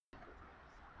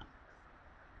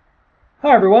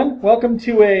Hi everyone, welcome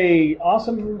to a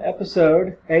awesome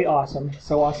episode.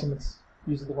 So awesome it's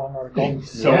uses the wrong article.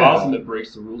 So awesome it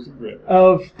breaks the rules of gravity.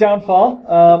 Of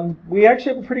Downfall. We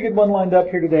actually have a pretty good one lined up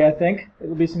here today, I think.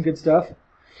 It'll be some good stuff.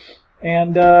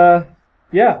 And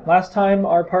last time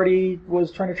our party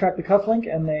was trying to track the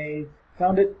cufflink and they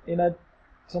found it in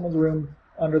someone's room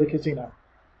under the casino.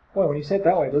 Boy, when you say it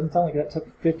that way, it doesn't sound like that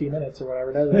took 50 minutes or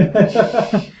whatever,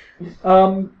 does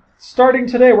it? Starting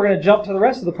today, we're going to jump to the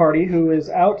rest of the party, who is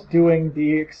out doing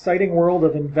the exciting world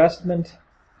of investment,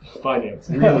 Finance.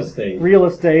 Real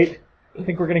estate. I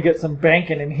think we're going to get some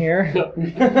banking in here.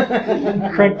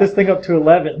 Crank this thing up to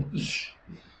 11.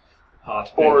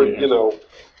 Hot. Or,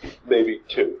 maybe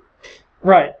 2.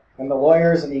 Right. And the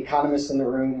lawyers and the economists in the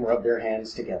room rub their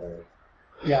hands together.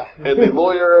 Yeah. And the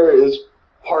lawyer is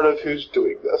part of who's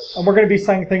doing this. And we're going to be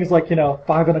saying things like,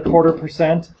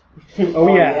 5.25%.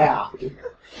 Oh, yeah.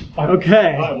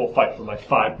 Okay. I will fight for my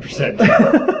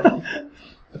 5%.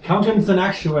 Accountants and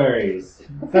actuaries.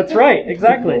 That's right,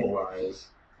 exactly. Mobilize.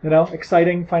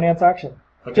 Exciting finance action.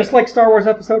 Okay. Just like Star Wars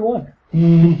Episode 1.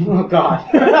 Oh, God.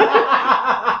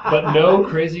 But no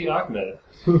crazy Ahmed.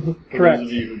 For Correct. those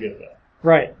of you who get that.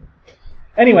 Right.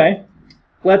 Anyway,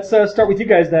 let's start with you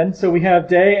guys then. So we have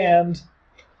Day and...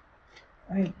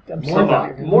 I'm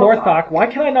Morthok. Morthok. Why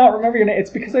can I not remember your name?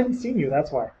 It's because I haven't seen you,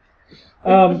 that's why.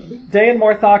 Day and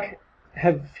Morthok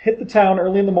have hit the town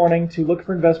early in the morning to look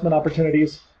for investment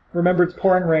opportunities. Remember, it's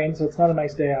pouring rain, so it's not a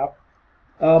nice day out.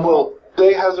 Well,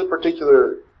 Day has a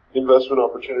particular investment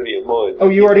opportunity in mind. Oh,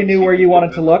 you already knew where you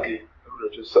wanted to look? To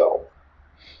sell.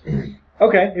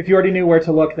 Okay, if you already knew where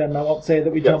to look, then I won't say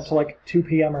that we jumped to like 2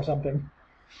 p.m. or something.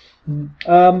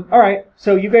 All right,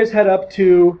 so you guys head up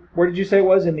to, where did you say it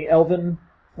was? In the Elven,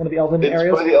 one of the Elven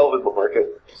areas? It's by the Elven Market.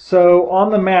 So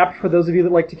on the map, for those of you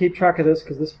that like to keep track of this,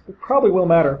 because this probably will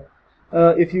matter,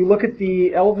 if you look at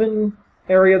the Elven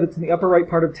area that's in the upper right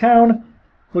part of town,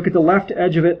 look at the left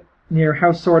edge of it near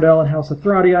House Sordell and House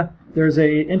Athradia, there's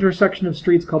a intersection of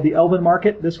streets called the Elven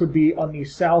Market. This would be on the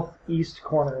southeast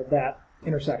corner of that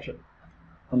intersection.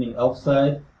 On the elf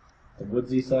side, the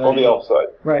woodsy side. On the elf side.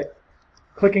 Right.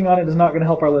 Clicking on it is not going to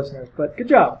help our listeners, but good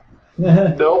job.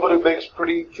 No, but it makes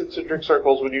pretty concentric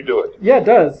circles when you do it. Yeah, it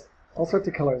does. All sorts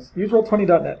of colors. Use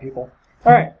Roll20.net, people.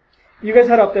 All right. You guys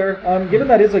head up there. Given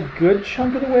that is a good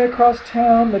chunk of the way across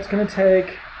town, that's going to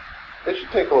take... It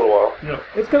should take a little while. No.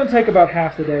 It's going to take about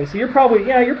half the day. So you're probably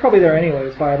there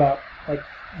anyways by about,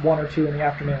 1 or 2 in the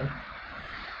afternoon.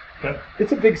 Okay.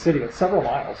 It's a big city. It's several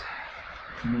miles.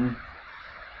 Mm-hmm.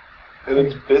 And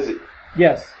it's busy.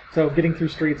 Yes. So getting through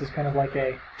streets is kind of like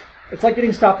it's like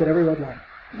getting stopped at every red light.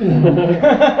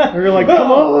 You're like, come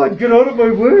on, get out of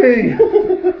my way.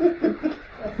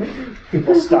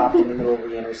 People stopped in the middle of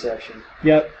the intersection.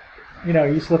 Yep.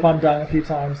 You slip on dung a few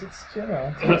times. It's it's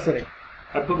a big city.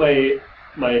 I put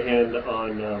my hand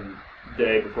on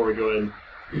Day before we go in.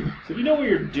 So do you know what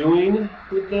you're doing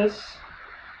with this?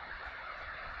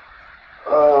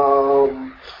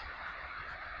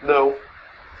 No.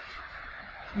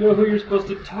 You know who you're supposed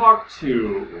to talk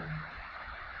to?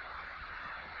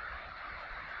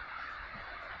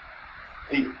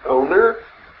 The owner?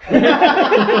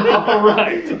 All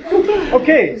right.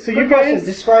 Okay, so you Quick question, guys...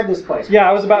 describe this place. Yeah,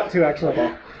 I was about to,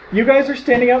 actually. You guys are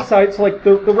standing outside, so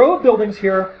the row of buildings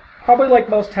here, probably like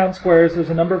most town squares, there's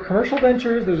a number of commercial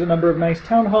ventures, there's a number of nice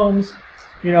townhomes.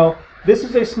 This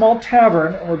is a small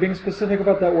tavern, and we're being specific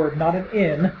about that word, not an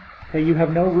inn. Okay, you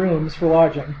have no rooms for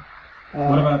lodging.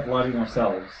 What about lodging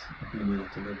ourselves if we needed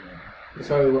to live there? That's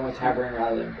why we went with tavern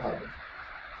rather than pub.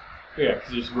 Yeah,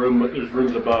 because there's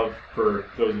rooms above for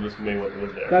those of us who may want to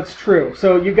live there. That's true.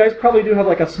 So you guys probably do have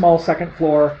a small second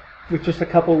floor with just a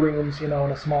couple rooms, and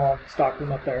a small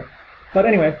stockroom up there. But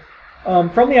anyway,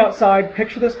 from the outside,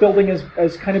 picture this building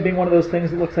as kind of being one of those things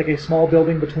that looks like a small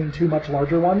building between 2 much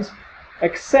larger ones.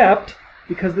 Except,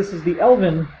 because this is the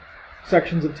Elven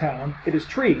sections of town, it is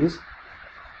trees.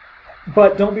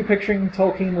 But don't be picturing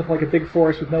Tolkien with a big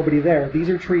forest with nobody there. These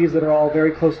are trees that are all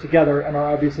very close together and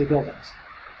are obviously buildings.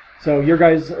 So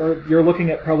you're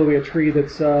looking at probably a tree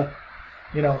that's,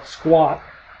 squat,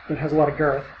 that has a lot of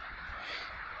girth.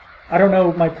 I don't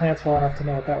know my plants well enough to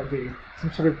know what that would be.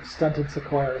 Some sort of stunted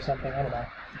sequoia or something, I don't know.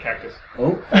 Cactus.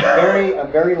 Oh, a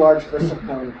very large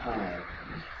bristlecone pine.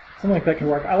 Something like that could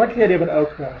work. I like the idea of an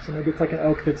oak, though. So maybe it's like an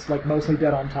oak that's mostly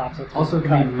dead on top. So it's Also, cut.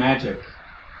 can be magic.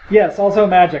 Yes, also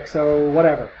magic, so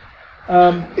whatever.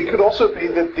 It could also be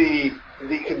that the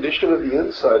condition of the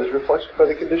inside is reflected by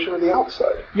the condition of the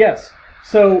outside. Yes.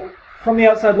 So from the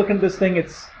outside looking at this thing,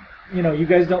 it's, you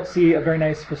guys don't see a very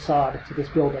nice facade to this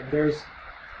building. There's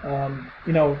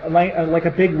Like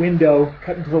a big window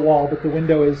cut into the wall, but the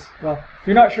window is, well,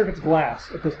 you're not sure if it's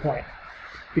glass at this point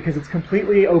because it's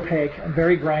completely opaque and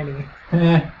very grimy.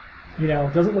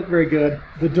 Doesn't look very good.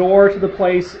 The door to the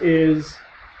place is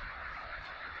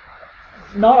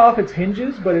not off its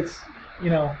hinges, but it's,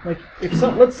 like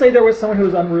let's say there was someone who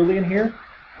was unruly in here,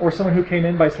 or someone who came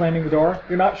in by slamming the door.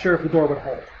 You're not sure if the door would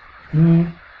hold.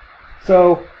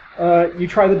 So you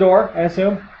try the door, I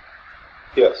assume.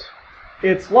 Yes.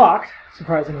 It's locked,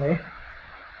 surprisingly,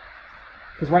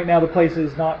 because right now the place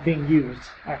is not being used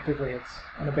actively. It's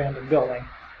an abandoned building.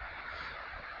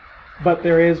 But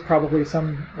there is probably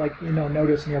some,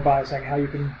 notice nearby saying how you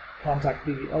can contact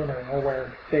the owner or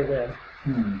where they live,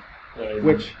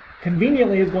 which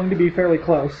conveniently is going to be fairly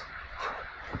close.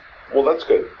 Well, that's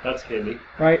good. That's handy.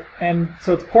 Right? And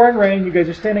so it's pouring rain. You guys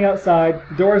are standing outside.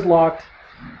 The door is locked.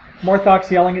 Morthok's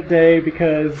yelling at Day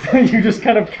because you just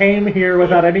kind of came here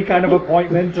without any kind of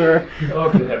appointment or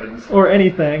Oh, good heavens. or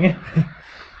anything.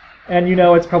 And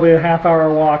it's probably a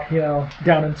half-hour walk,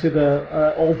 down into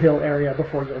the Old Hill area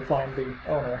before you'll find the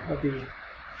owner of the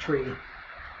tree.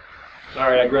 All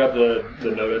right, I grab the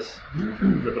notice,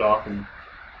 rip it off, and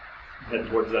head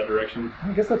towards that direction.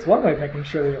 I guess that's one way of making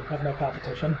sure that you'll have no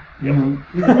competition.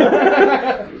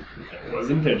 That was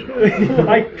intentional.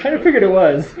 I kind of figured it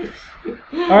was.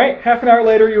 All right, half an hour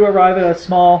later, you arrive at a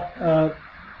small,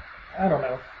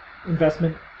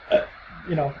 investment,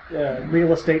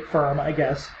 real estate firm, I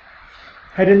guess.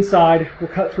 Head inside. We'll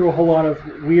cut through a whole lot of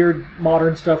weird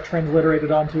modern stuff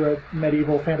transliterated onto a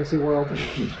medieval fantasy world.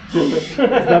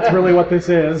 That's really what this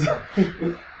is.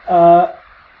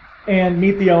 And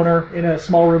meet the owner in a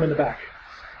small room in the back.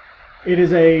 It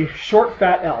is a short,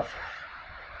 fat elf.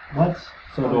 What?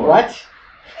 So door. What?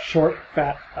 Short,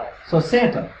 fat elf. So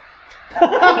Santa.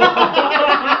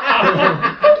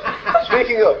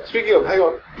 Speaking of, hang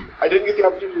on. I didn't get the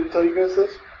opportunity to tell you guys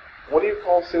this. What do you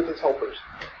call Santa's helpers?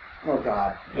 Oh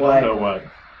God. I don't know what.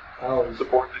 Oh,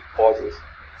 Subordinate clauses.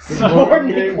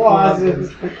 subordinate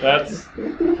clauses. That's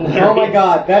Oh my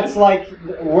God, that's like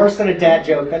worse than a dad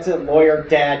joke. That's a lawyer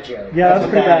dad joke. Yeah, that's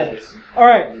what pretty that bad. is. All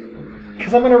right,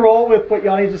 because I'm going to roll with what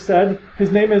Yanni just said.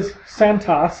 His name is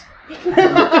Santos,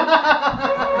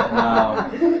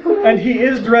 Wow. and he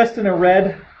is dressed in a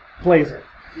red blazer.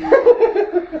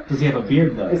 Does he have a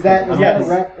beard though? Is that Yes.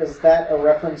 is that a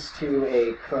reference to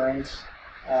a current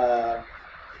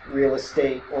real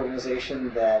estate organization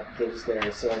that gives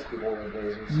their salespeople red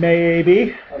blazers?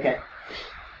 Maybe. Okay.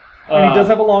 And he does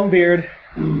have a long beard.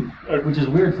 Which is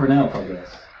weird for an elf, I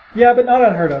guess. Yeah, but not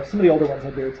unheard of. Some of the older ones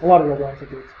have beards. A lot of the older ones have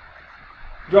beards.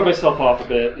 drop myself off a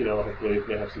bit. Hopefully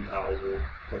they have some towels or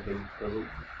something present.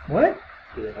 What?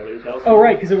 Do they have any towels? Oh,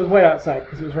 right, because it was way outside,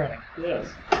 because it was raining. Yes.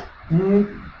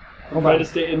 Mm-hmm. I'm trying to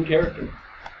stay in character.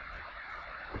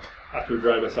 After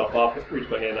drying myself off, I reach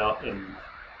my hand out and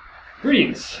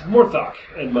greetings, Morthok,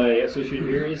 and my associate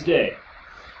here is Day.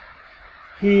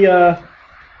 He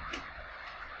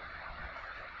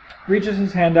reaches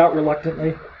his hand out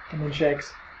reluctantly and then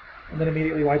shakes, and then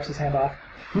immediately wipes his hand off.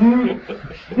 How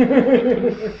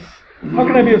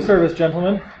can I be of service,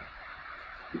 gentlemen?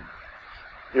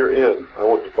 You're in. I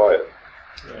want to buy it.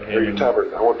 Or your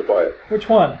tavern. I want to buy it. Which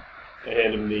one? I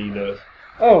hand him the notice.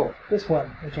 Oh, this one,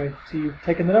 which I see you've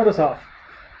taken the notice off.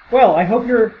 Well, I hope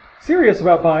you're serious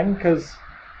about buying, because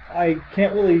I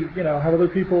can't really, have other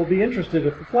people be interested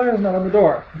if the flyer's not on the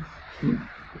door.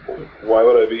 Why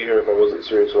would I be here if I wasn't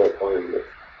serious about buying it?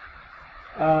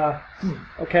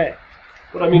 Okay.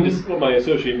 What my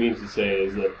associate means to say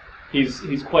is that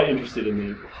he's quite interested in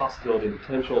the possibility and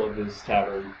potential of this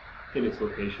tavern in its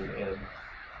location and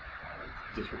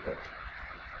disrespect.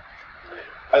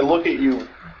 I look at you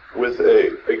with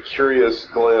a curious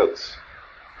glance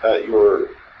at your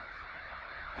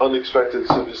unexpected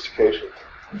sophistication.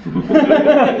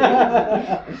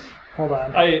 Hold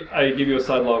on. I give you a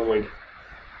sidelong wink.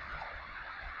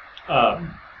 And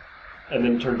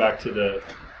then turn back to the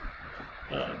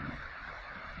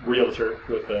realtor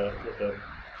with a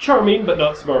charming but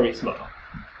not smarmy smile.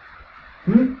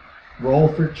 Roll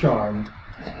for charm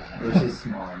versus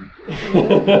smarm.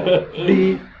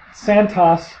 The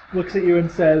Santos looks at you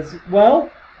and says, well,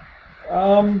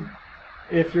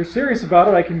 if you're serious about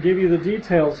it, I can give you the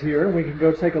details here. We can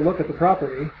go take a look at the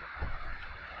property.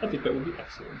 I think that would be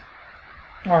excellent.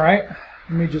 All right.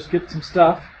 Let me just get some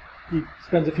stuff. He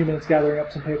spends a few minutes gathering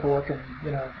up some paperwork and,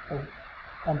 an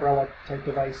umbrella type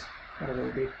device, whatever it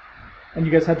would be. And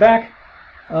you guys head back.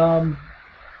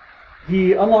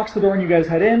 He unlocks the door and you guys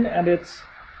head in, and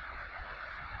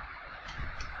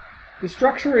the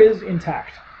structure is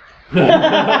intact.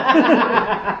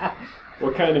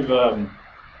 What kind of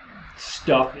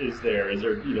stuff is there? Is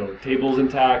there, tables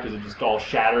intact? Is it just all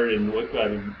shattered? And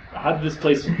how did this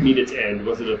place meet its end?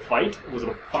 Was it a fight? Was it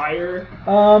a fire?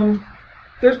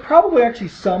 There's probably actually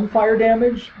some fire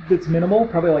damage that's minimal,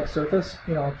 probably like surface,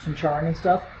 some charring and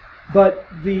stuff. But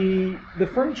the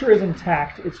furniture is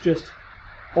intact. It's just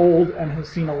old and has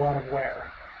seen a lot of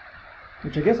wear,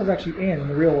 which I guess is actually in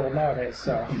the real world nowadays.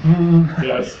 So.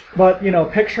 Yes. But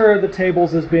picture the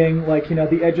tables as being like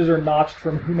the edges are notched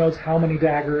from who knows how many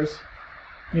daggers.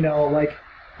 Like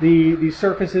the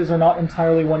surfaces are not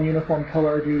entirely one uniform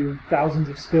color due to thousands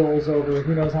of spills over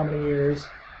who knows how many years.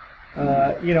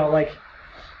 Like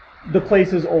the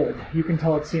place is old. You can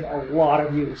tell it's seen a lot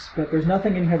of use, but there's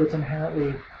nothing in here that's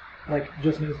inherently like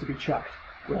just needs to be chucked.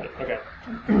 Right. Okay.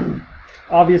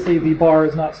 Obviously, the bar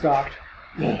is not stocked.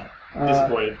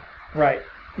 Disappointed. Right.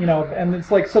 And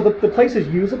it's like, so the place is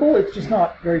usable, it's just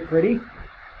not very pretty.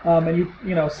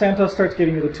 And Santos starts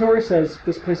giving you the tour, says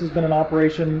this place has been in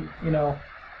operation,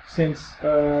 since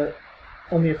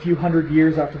only a few hundred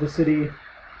years after the city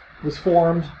was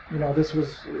formed.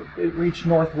 It reached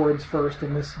northwards first,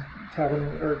 and this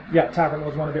tavern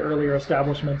was one of the earlier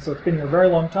establishments, so it's been here a very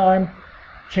long time,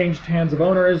 changed hands of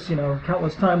owners,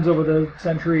 countless times over the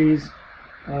centuries,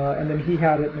 and then he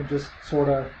had it, and it just sort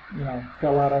of,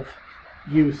 fell out of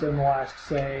use in the last,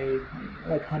 say,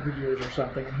 like 100 years or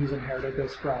something, and he's inherited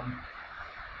this from,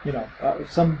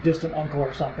 some distant uncle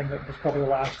or something that was probably the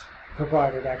last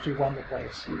proprietor to actually run the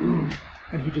place.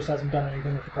 And he just hasn't done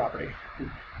anything with the property.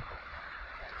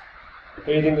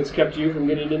 Anything that's kept you from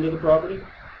getting into the property?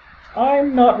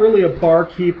 I'm not really a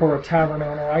barkeep or a tavern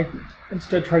owner. I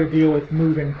instead try to deal with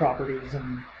moving properties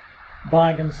and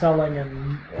buying and selling,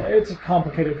 and it's a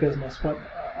complicated business, but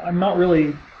I'm not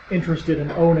really interested in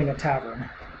owning a tavern.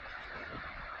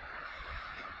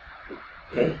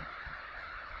 Okay.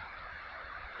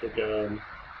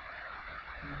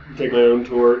 Take my own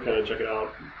tour, kind of check it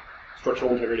out.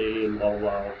 Structural integrity and blah blah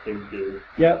blah things to do.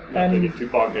 Yep, Not to get too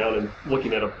bogged down in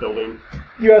looking at a building.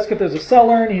 You ask if there's a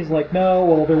cellar, and he's like, no,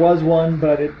 well, there was one,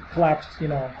 but it collapsed,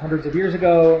 hundreds of years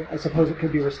ago. I suppose it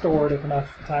could be restored if enough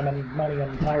time and money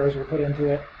and tires were put into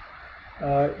it.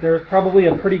 There's probably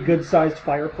a pretty good-sized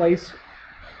fireplace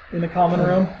in the common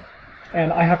room,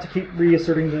 and I have to keep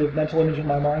reasserting the mental image in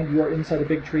my mind. You are inside a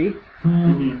big tree,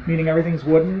 meaning everything's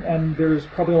wooden, and there's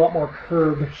probably a lot more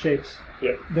curved shapes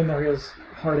than there is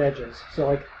hard edges. So,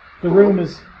 like, the room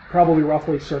is probably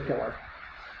roughly circular,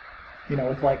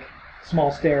 with, like,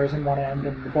 small stairs in one end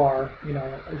and the bar,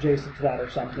 adjacent to that or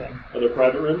something. Are there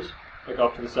private rooms, like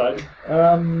off to the side?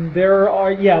 There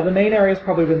are, the main area's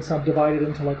probably been subdivided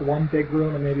into, like, one big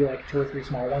room and maybe, like, 2 or 3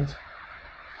 small ones.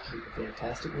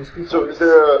 Fantastic whiskey. So is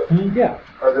there Yeah.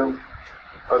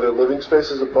 are there living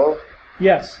spaces above?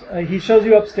 Yes. He shows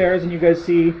you upstairs, and you guys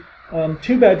see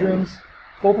 2 bedrooms,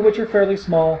 both of which are fairly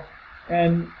small.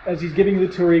 And as he's giving you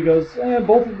the tour, he goes,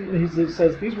 he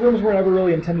says, these rooms were never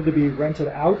really intended to be rented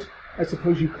out. I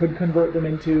suppose you could convert them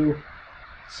into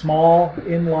small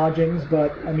inn lodgings,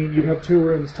 but, I mean, you have 2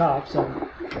 rooms tops, and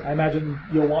I imagine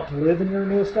you'll want to live in your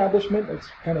new establishment. It's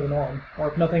kind of the norm. Or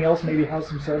if nothing else, maybe house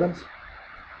some servants.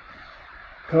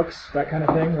 Cooks, that kind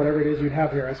of thing, whatever it is you'd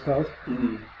have here, I suppose.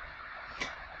 Mm-hmm.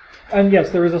 And yes,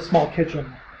 there is a small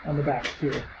kitchen on the back,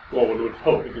 too. Well, one would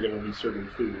hope if you're going to be serving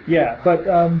food. Yeah, but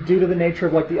due to the nature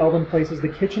of, like, the elven places, the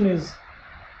kitchen is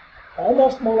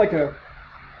almost more like a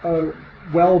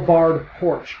well-barred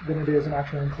porch than it is an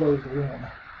actual enclosed room.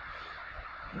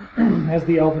 As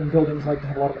the elven buildings like to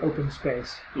have a lot of open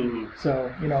space. Mm-hmm. So,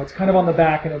 it's kind of on the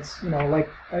back, and it's, like,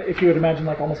 if you would imagine,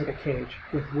 like, almost like a cage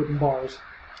with wooden bars.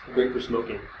 Great for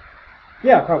smoking.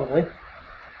 Yeah, probably.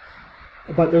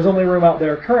 But there's only room out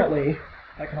there currently.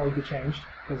 That can always be changed,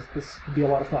 because this could be a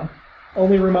lot of fun.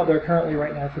 Only room out there currently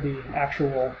right now for the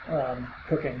actual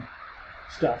cooking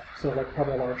stuff. So, like,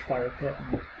 probably a large fire pit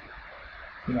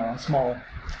and, a small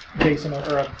basin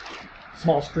or a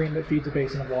small stream that feeds a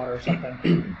basin of water or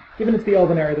something. Given it's the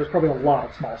elven area, there's probably a lot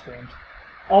of small streams.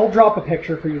 I'll drop a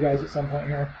picture for you guys at some point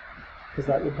here, because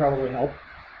that would probably help.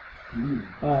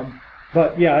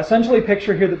 But yeah, essentially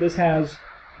picture here that this has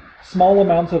small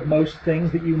amounts of most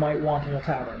things that you might want in a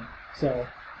tavern. So,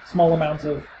 small amounts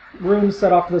of rooms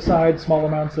set off to the side, small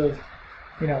amounts of,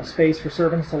 space for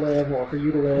servants to live or for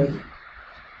you to live,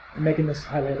 and making this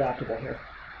highly adaptable here.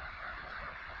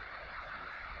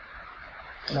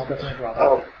 And I'll definitely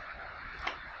drop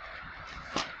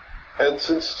it. And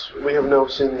since we have now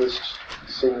seen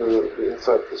the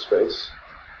inside of the space,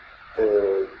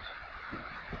 and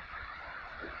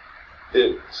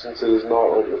since it is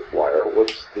not on the flyer,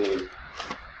 what's the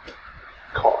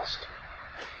cost?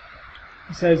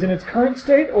 He says, in its current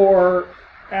state, or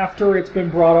after it's been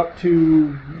brought up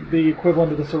to the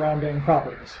equivalent of the surrounding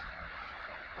properties.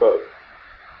 But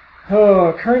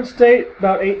Oh, current state,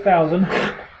 about 8,000.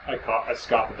 I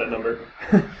scoff at that number.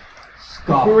 If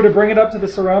we were to bring it up to the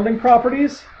surrounding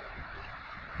properties,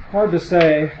 hard to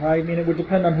say. I mean, it would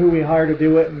depend on who we hire to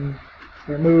do it and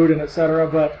their mood and etc.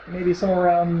 But maybe somewhere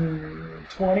around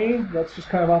 20. That's just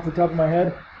kind of off the top of my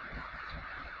head.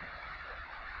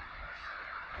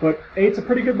 But 8's a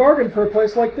pretty good bargain for a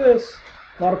place like this.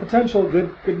 A lot of potential,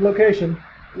 good location.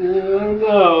 I don't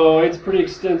know. It's pretty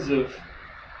extensive.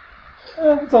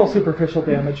 It's all superficial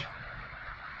damage.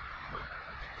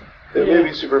 it may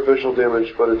be superficial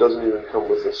damage, but it doesn't even come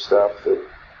with the staff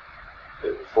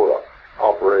for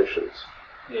operations.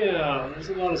 Yeah, there's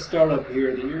a lot of startup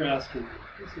here that you're asking.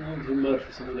 It's a little too much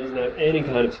for someone who doesn't have any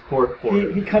kind of support for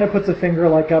it. He kind of puts a finger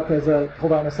like up as a,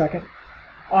 hold on a second.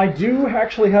 I do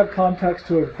actually have contacts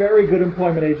to a very good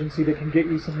employment agency that can get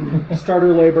you some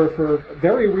starter labor for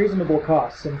very reasonable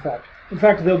costs, in fact. In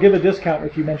fact, they'll give a discount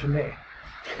if you mention me.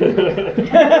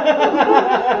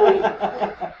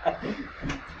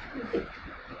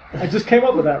 I just came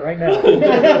up with that right now. Came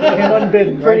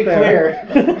unbidden. Pretty right there.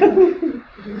 clear.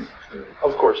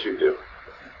 Of course you do.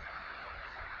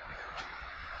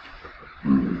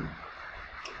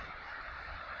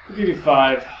 I'll give you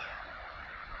 5.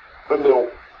 And no,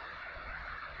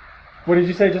 What did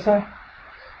you say, Josiah?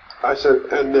 I said,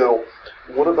 and no.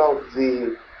 What about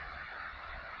the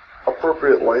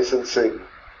appropriate licensing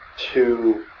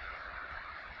to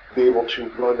be able to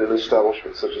run an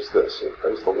establishment such as this?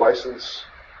 Is the license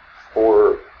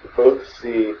for both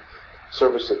the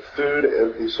service of food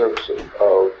and the service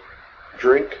of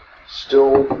drink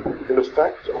still in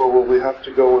effect, or will we have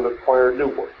to go and acquire a new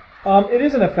one? It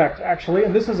is in effect, actually,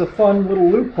 and this is a fun little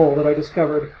loophole that I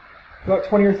discovered about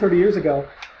 20 or 30 years ago.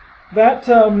 That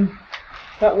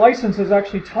license is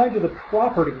actually tied to the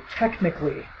property,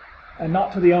 technically, and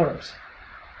not to the owners,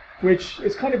 which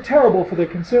is kind of terrible for the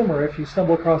consumer if you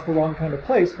stumble across the wrong kind of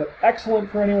place, but excellent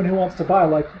for anyone who wants to buy,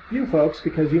 like you folks,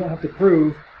 because you don't have to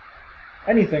prove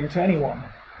anything to anyone.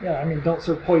 Yeah, I mean, don't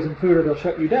serve poison food or they'll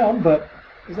shut you down, but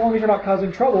as long as you're not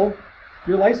causing trouble,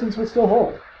 your license would still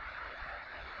hold.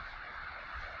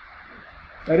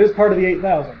 That is part of the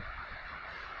 8,000.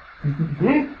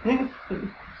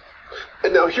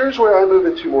 And now here's where I move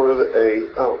into more of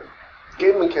a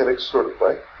game mechanics sort of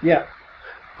play. Yeah.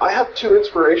 I have 2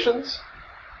 inspirations,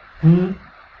 and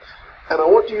I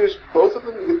want to use both of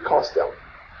them to get cost down.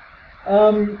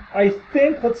 I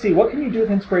think, let's see, what can you do with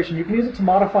inspiration? You can use it to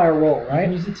modify a roll, You can right?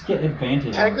 use it to get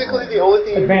advantage. Technically, the only thing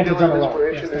you can Advantage do on with a roll.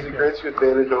 inspiration Yes, is thank it you. grants you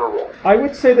advantage on a roll. I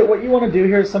would say that what you want to do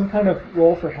here is some kind of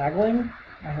roll for haggling.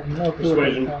 I have no clue.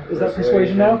 Persuasion. What is that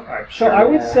persuasion now? Alright, So sure. I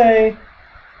would say,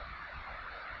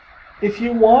 if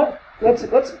you want, let's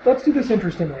do this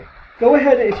interestingly. Go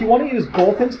ahead, if you want to use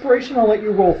both inspiration, I'll let you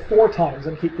roll 4 times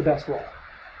and keep the best roll,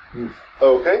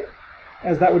 Okay.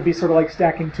 as that would be sort of like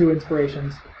stacking 2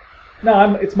 inspirations.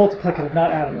 No, it's multiplicative, not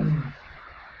additive.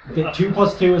 Okay, 2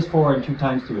 plus 2 is 4, and 2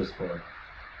 times 2 is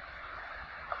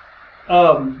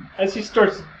 4. As he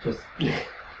starts Just.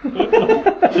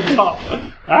 the top,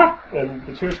 and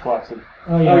the cheers klaxon.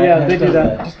 Oh yeah, it they do does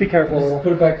that. Just be careful. a Just little.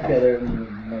 put it back together.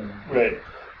 And Right.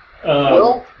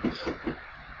 Well,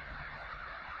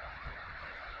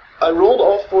 I rolled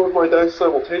all 4 of my dice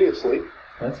simultaneously.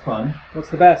 that's fun. What's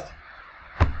the best?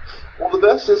 Well, the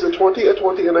best is a 20, a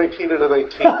 20, a 19, and a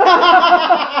 19.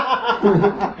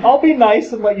 I'll be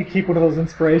nice and let you keep one of those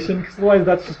inspiration, because otherwise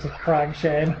that's just a crying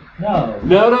shame. No.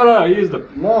 No, use them.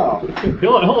 No.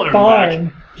 He'll let him Fine.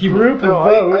 back. Group No,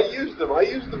 and vote. I used them. I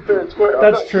used them fair and square. I'm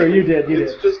That's not true, you kidding. did, you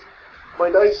it's did. just my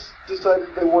dice decided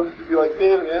they wanted to be like, nah.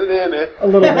 A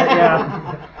little bit,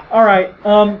 yeah. All right.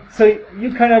 So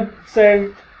you kind of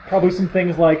say probably some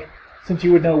things like, since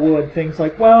you would know wood, things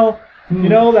like, well, you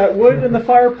know, that wood in the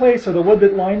fireplace, or the wood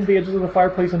that lines the edges of the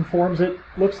fireplace and forms it,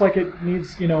 looks like it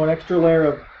needs, you know, an extra layer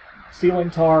of ceiling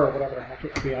tar or whatever the heck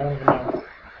it could be. I don't even know.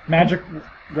 Magic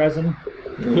resin.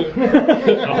 So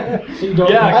you don't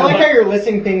Yeah, I like how you're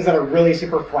listing things that are really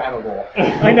super flammable.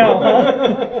 I know,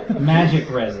 huh? Magic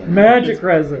resin. Magic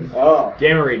resin. Oh.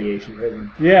 Gamma radiation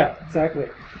resin. Yeah, exactly.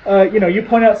 You know, you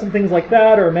point out some things like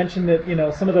that, or mention that, you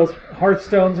know, some of those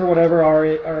hearthstones or whatever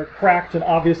are cracked and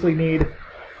obviously need,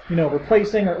 you know,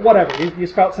 replacing or whatever. You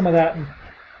spout some of that, and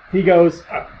he goes,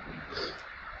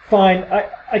 fine,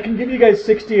 I can give you guys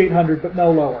 6,800, but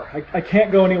no lower. I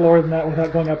can't go any lower than that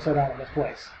without going upside down in this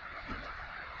place.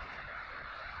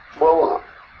 Well,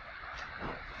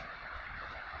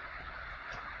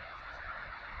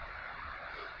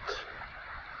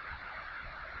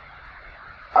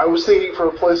 I was thinking for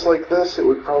a place like this, it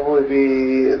would probably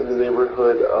be in the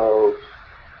neighborhood of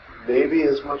maybe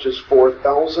as much as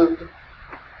 4,000.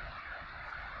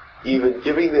 Even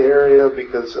giving the area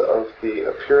because of the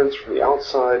appearance from the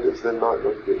outside is then not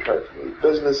going to be attracting any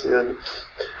business in.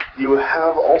 You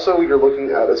have also, you're looking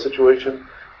at a situation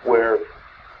where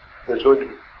there's going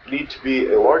to need to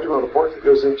be a large amount of work that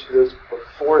goes into this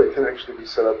before it can actually be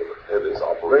set up and is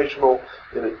operational.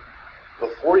 And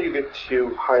before you get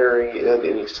to hiring in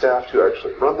any staff to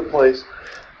actually run the place.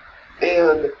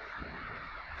 And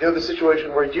you have the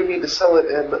situation where you need to sell it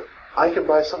and I can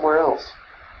buy somewhere else.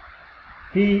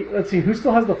 Let's see, who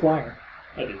still has the flyer?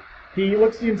 I do. He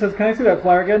looks at you and says, "Can I see that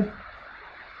flyer again?"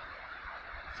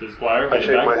 So his flyer. I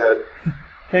shake my head.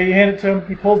 Okay, you hand it to him.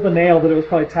 He pulls the nail that it was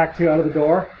probably tacked to out of the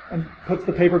door and puts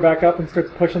the paper back up and starts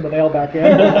pushing the nail back in.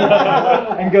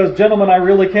 And goes, "Gentlemen, I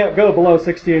really can't go below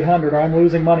 6,800 or I'm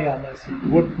losing money on this.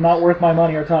 Not worth my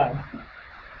money or time."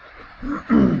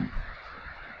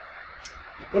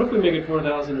 What if we make it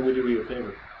 4,000 and we do you a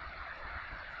favor?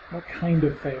 What kind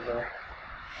of favor?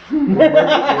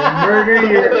 Murder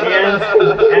your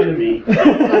enemy.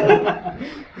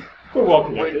 We're well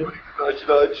Wait, connected. nudge,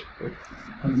 nudge.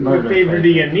 What favor do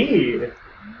you need?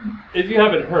 If you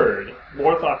haven't heard,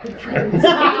 more thoughtful friends.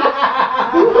 I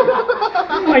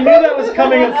knew that was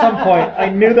coming at some point.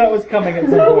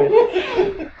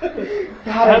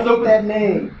 God, I hate that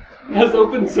name. Has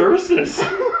open services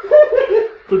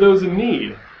for those in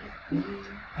need.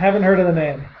 Haven't heard of the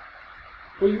name.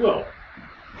 Well, you will.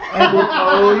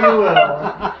 Oh, you will.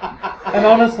 And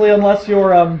honestly, unless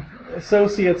your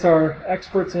associates are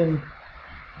experts in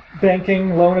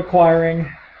banking, loan acquiring,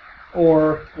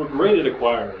 or We're great at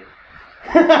acquiring.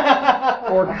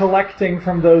 collecting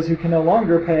from those who can no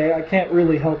longer pay, I can't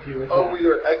really help you with Oh, that. we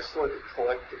are excellent at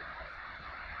collecting.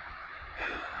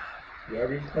 You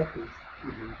already expected.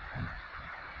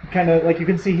 Kind of, like you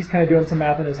can see, he's kind of doing some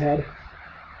math in his head.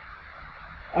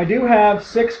 I do have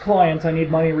 6 clients I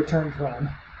need money returned from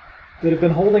that have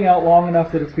been holding out long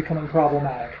enough that it's becoming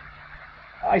problematic.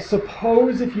 I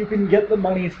suppose if you can get the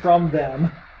money from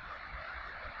them,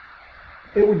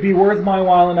 it would be worth my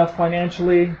while enough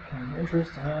financially.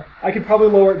 Interest, I could probably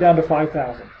lower it down to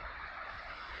 5,000.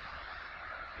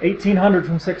 1,800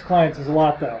 from 6 clients is a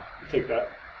lot, though. Take that.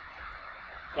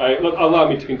 Allow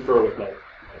me to confer with my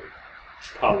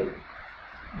colleague.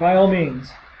 By all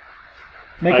means.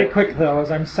 Make it quick, though, as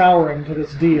I'm souring to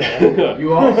this deal.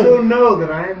 You also know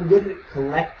that I am good at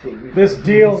collecting. This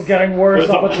deal's getting worse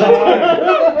all the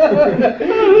time.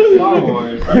 Star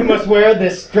Wars. You must wear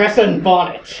this dress and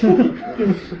bonnet.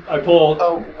 I pull.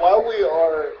 While we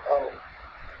are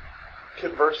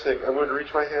conversing, I'm going to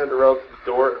reach my hand around the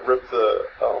door and rip the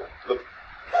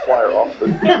flyer off the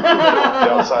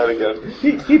outside again.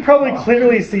 He probably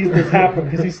clearly sees this happen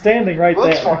because he's standing right Well,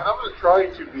 that's there. fine. I'm going to try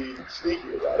to be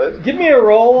sneaky about it. Give me a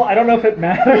roll. I don't know if it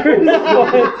matters.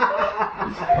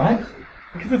 What?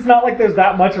 Because it's not like there's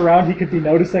that much around he could be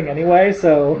noticing anyway,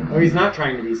 so... Oh, he's not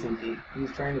trying to be sneaky. He's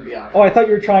trying to be obvious. Oh, I thought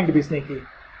you were trying to be sneaky.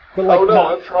 But like, Oh no,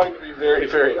 not... I'm trying to be very,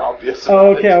 very obvious.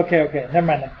 Oh, about okay. it. Never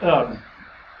mind then.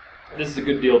 This is a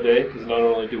good deal day because not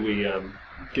only do we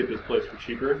get this place for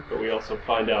cheaper, but we also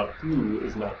find out who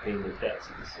is not paying their debts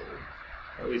in the city.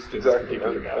 At least to this Exactly.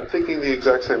 particular guy. I'm thinking the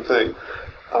exact same thing.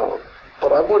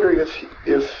 But I'm wondering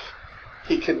if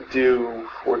he can do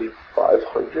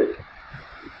 4,500.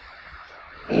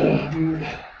 I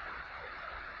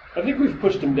think we've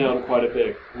pushed him down quite a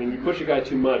bit. I mean, you push a guy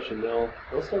too much, and they'll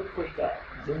start to push back.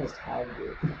 He's almost halved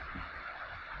it.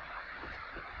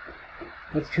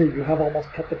 That's true. You have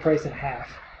almost cut the price in half.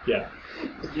 Yeah.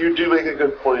 You do make a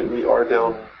good point. We are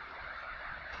down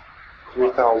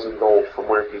 3,000 gold from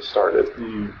where he started.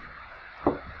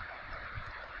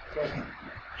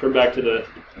 Turn back to the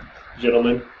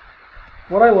gentleman.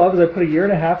 What I love is I put a year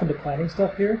and a half into planning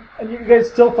stuff here, and you guys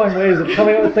still find ways of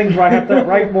coming up with things where I have to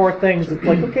write more things. It's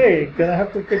like, okay, gonna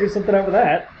have to figure something out with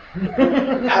that.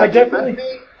 I definitely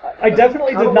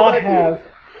How did not would I do? have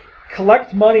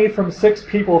collect money from 6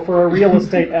 people for a real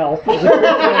estate elf. Is a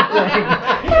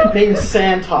good Named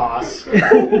Santos.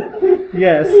 thing.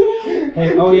 Yes.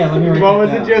 Hey, oh yeah, let me write What that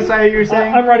was down. it, Josiah, you were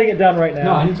saying? I'm writing it down right now.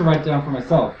 No, I need to write it down for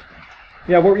myself.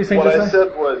 Yeah, what were you saying, What I Josiah?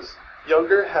 said was,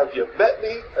 Younger, have you met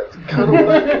me? That's kind of what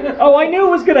I did. Oh, I knew it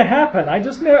was going to happen.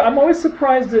 I'm always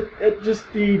surprised at just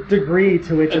the degree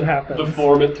to which it happens. The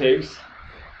form it takes.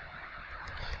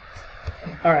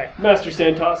 All right. Master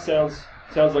Santos,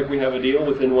 sounds like we have a deal.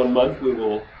 Within 1 month, we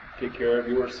will take care of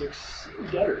your 6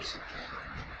 debtors.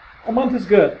 A month is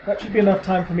good. That should be enough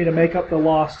time for me to make up the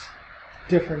lost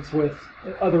difference with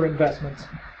other investments.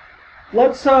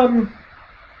 Let's, when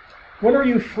are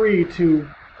you free to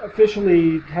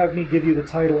officially have me give you the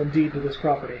title and deed to this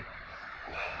property?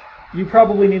 You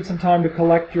probably need some time to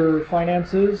collect your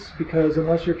finances, because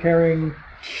unless you're carrying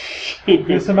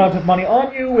this amount of money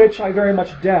on you, which I very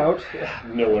much doubt.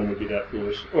 No one would be that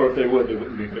foolish. Or if they would, they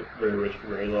wouldn't be very rich for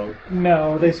very long.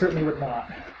 No, they certainly would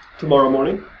not. Tomorrow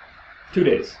morning? 2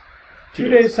 days. 2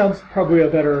 days sounds probably a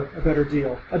better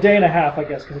deal. A day and a half, I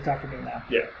guess, because it's afternoon now.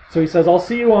 Yeah. So he says, I'll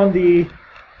see you on the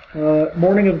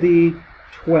morning of the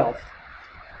 12th.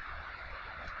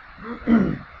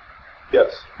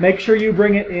 Yes. Make sure you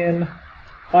bring it in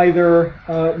either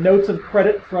notes of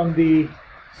credit from the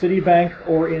city bank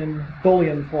or in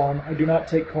bullion form. I do not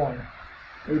take coin.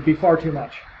 It would be far too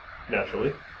much.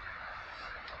 Naturally.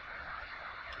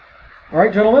 All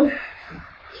right, gentlemen.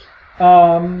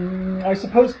 I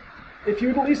suppose if you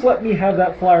would at least let me have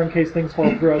that flyer in case things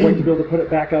fall through, I'd like to be able to put it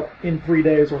back up in 3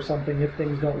 days or something if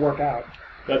things don't work out.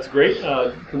 That's great.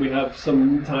 Can we have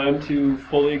some time to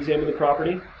fully examine the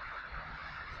property?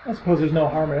 I suppose there's no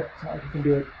harm in it. It's not like you can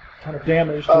do a ton of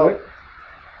damage to it.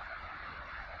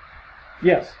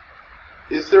 Yes.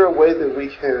 Is there a way that we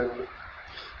can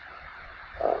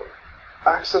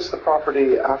access the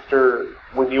property after,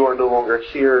 when you are no longer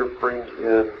here, bring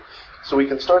in, so we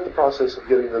can start the process of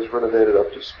getting this renovated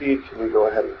up to speed? Can we go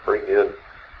ahead and bring in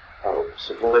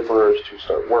some laborers to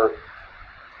start work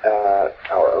at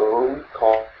our own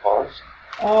cost?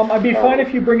 I'd be fine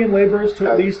if you bring in laborers to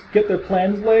at least get their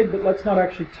plans laid, but let's not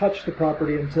actually touch the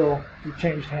property until you've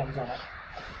changed hands on it.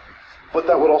 But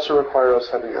that would also require us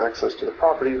having access to the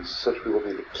property, such we will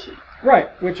need a key. Right,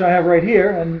 which I have right here,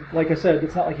 and like I said,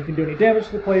 it's not like you can do any damage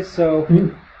to the place, so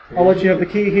I'll let you have the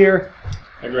key here.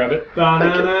 I grab it.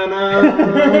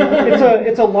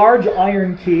 It's a large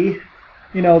iron key,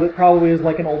 you know, that probably is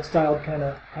like an old-styled kind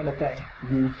of thing.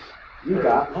 Mm-hmm. You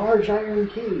got large iron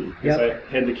key. Yes, Yep.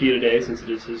 I hand the key today since it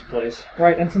is his place.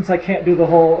 Right, and since I can't do the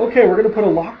whole, okay, we're going to put a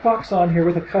lockbox on here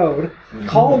with a code,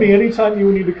 call me anytime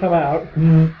you need to come out.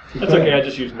 That's okay, I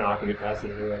just use knock and get past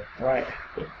it anyway. Right.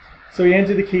 So he hands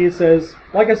you the key. It says,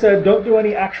 like I said, don't do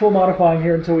any actual modifying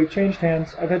here until we've changed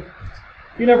hands.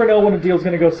 You never know when a deal's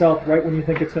going to go south right when you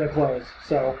think it's going to close.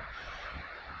 So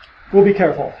we'll be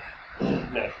careful.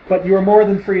 No. But you are more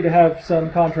than free to have some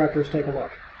contractors take a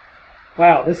look.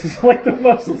 Wow, this is like the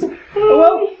most...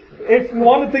 Well, if we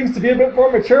wanted things to be a bit more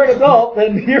mature and adult,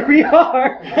 then here we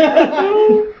are.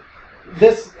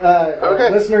 This, Okay.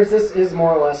 listeners, this is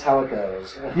more or less how it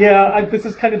goes. Yeah, this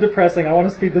is kind of depressing. I want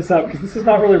to speed this up because this is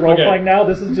not really role-playing now.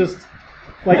 This is just,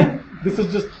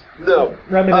 No.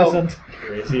 reminiscent.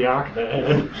 Crazy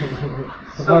Ahmed.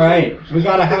 All right, we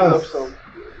got a Picking up house. some-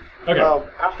 Okay.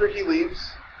 After he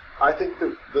leaves, I think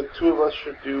that the two of us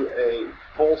should do a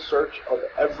full search of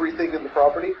everything in the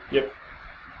property. Yep.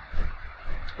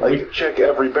 Like, check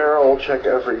every barrel, check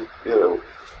every,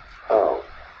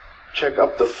 check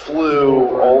up the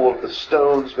flue, all of the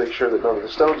stones, make sure that none of the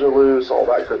stones are loose, all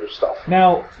that kind of stuff.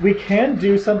 Now, we can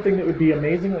do something that would be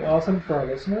amazingly awesome for our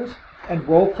listeners and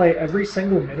role-play every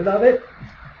single minute of it.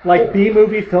 Like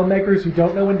B-movie filmmakers who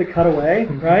don't know when to cut away,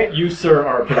 right? You, sir,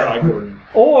 are Guy Gordon.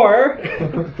 Or,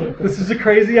 this is a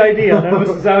crazy idea, none of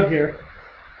this is out here,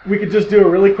 we could just do a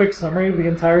really quick summary of the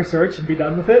entire search and be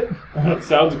done with it. That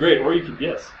sounds great. Or you could,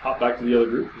 yes, hop back to the other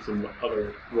group for some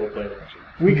other role-playing action.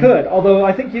 We could, although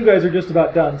I think you guys are just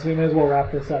about done, so we may as well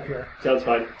wrap this up here. Sounds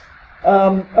fine.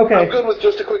 Okay, I'm good with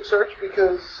just a quick search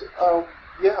because,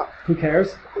 yeah. who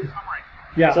cares?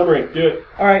 Yeah. Summary, do it.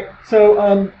 All right,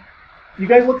 so you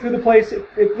guys look through the place.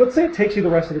 Let's say it takes you the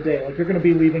rest of the day. Like you're going to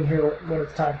be leaving here when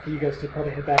it's time for you guys to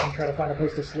probably head back and try to find a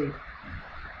place to sleep.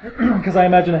 Because I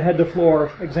imagine a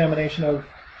head-to-floor examination of,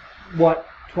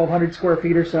 1,200 square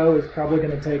feet or so is probably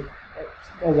going to take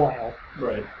a while.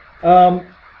 Right.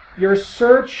 Your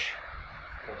search...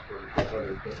 Yeah.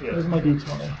 Where's my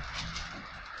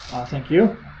D20? Thank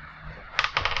you.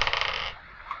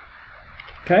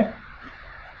 Okay.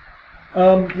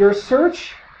 Your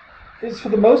search is for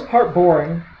the most part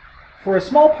boring, for a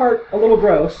small part a little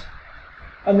gross,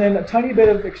 and then a tiny bit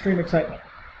of extreme excitement.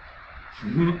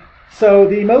 Mm-hmm. So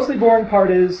the mostly boring part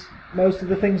is most of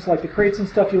the things like the crates and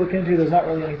stuff you look into, there's not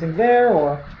really anything there,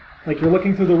 or like you're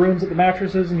looking through the rooms at the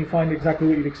mattresses and you find exactly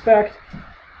what you'd expect.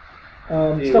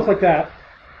 Stuff like that.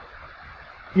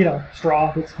 You know,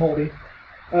 straw that's moldy.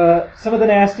 Some of the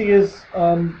nasty is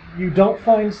you don't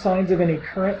find signs of any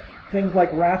current things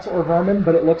like rats or vermin,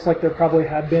 but it looks like there probably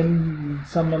had been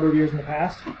some number of years in the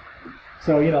past.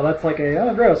 So, you know, that's like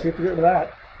gross, we have to get rid of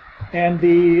that. And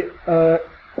the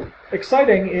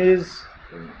exciting is,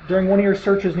 during one of your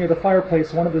searches near the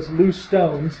fireplace, one of those loose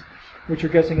stones, which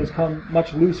you're guessing has come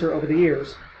much looser over the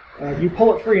years, you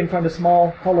pull it free and find a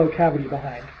small hollow cavity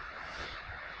behind.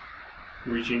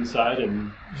 reach inside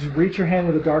and Just reach your hand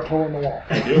with a dark hole in the wall.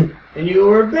 do. And you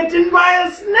were bitten by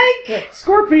a snake!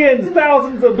 Scorpions,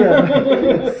 thousands of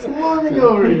them. Swarming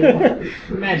over you.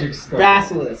 Magic stuff.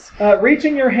 Basilisk.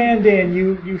 Reaching your hand in,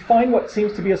 you find what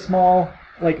seems to be a small,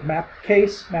 like, map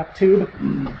case, map tube,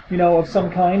 of some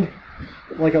kind,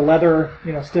 like a leather,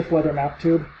 stiff leather map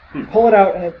tube. Pull it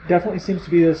out, and it definitely seems to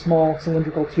be a small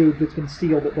cylindrical tube that's been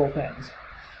sealed at both ends.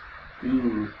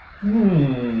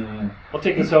 I'll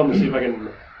take this home and see if I can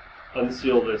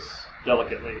unseal this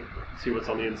delicately, see what's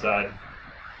on the inside.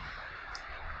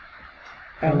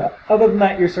 And other than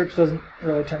that, your search doesn't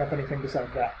really turn up anything besides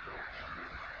that.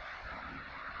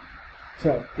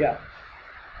 So, yeah.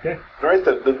 Okay. All right,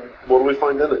 then what do we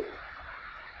find in it?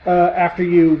 After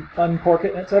you uncork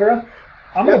it, etc.,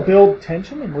 I'm going to build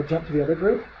tension, and we'll jump to the other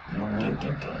group.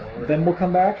 Then we'll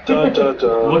come back. Dun, dun,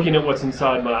 dun. Looking at what's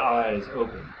inside, my eyes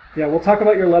open. Yeah, we'll talk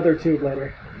about your leather tube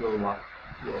later.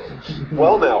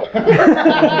 Well, now.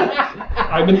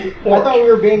 I've been. I thought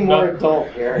we were being more adult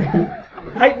here.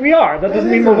 We are. That doesn't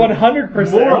mean we're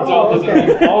 100%. More adult doesn't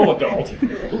mean all adult.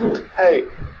 Hey,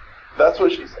 that's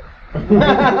what she said.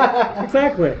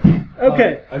 Exactly.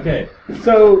 Okay, Okay.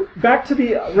 so back to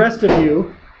the rest of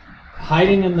you.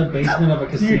 Hiding in the basement of a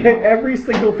You hit casino. every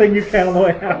single thing you can on the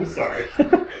way out. I'm sorry.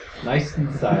 Nice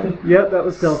and silent. Yep, that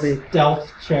was stealthy.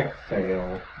 Stealth check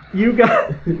fail. You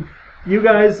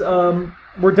guys,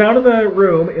 were down in the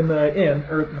room in the inn,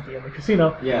 or not the inn, the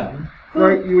casino. Yeah.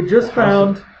 Right, you had just The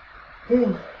house found.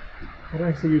 What did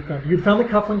I say you'd found? You'd found the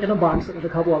cufflink in a box with a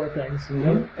couple other things,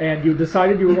 and you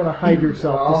decided you were going to hide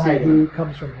yourself All to see hiding. who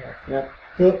comes from here.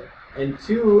 Yep. And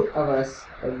two of us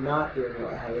are not doing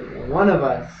well hiding. And one of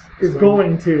us Is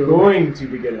going to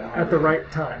be good at hiding. at the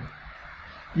right time.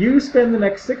 You spend the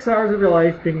next 6 hours of your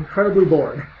life being incredibly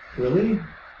bored. Really?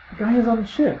 The guy is on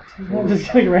shift. He's not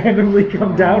just going to randomly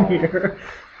come down here.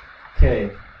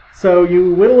 Okay. So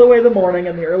you whittle away the morning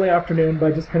and the early afternoon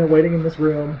by just kind of waiting in this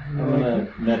room. I'm gonna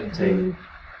meditate.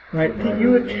 Right.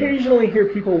 You occasionally hear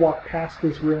people walk past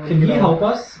this room. Can he know. help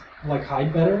us? Like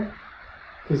hide better?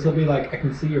 Because he'll be like, I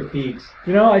can see your feet.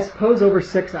 I suppose over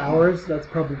 6 hours, that's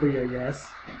probably a yes.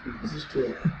 This is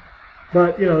true.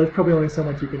 But, there's probably only so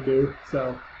much you can do,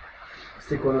 so.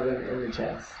 Stick one of them in the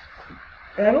chest.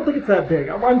 And I don't think it's that big.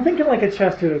 I'm thinking like a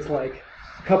chest here that's like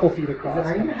a couple feet across.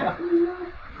 Are you happy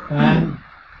Huh?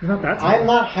 It's not that small. I'm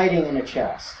not hiding in a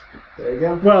chest. There you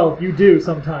go. Well, you do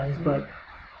sometimes, but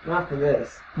Not for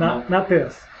this. not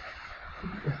this.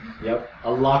 Yep. A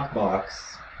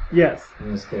lockbox Yes.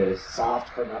 in this case.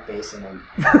 Soft, but not basing them.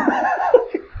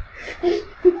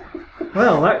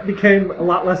 Well, that became a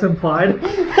lot less implied.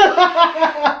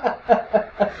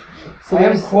 So I am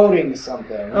there's- quoting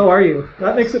something. Oh, are you?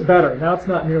 That makes it better. Now it's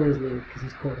not nearly as weird because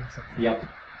he's quoting something. Yep.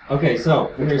 Okay, so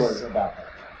Which was here's about that.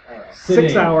 Anyway. sitting,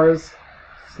 6 hours.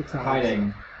 6 hours.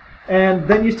 hiding. And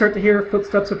then you start to hear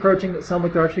footsteps approaching that sound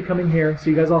like they're actually coming here, so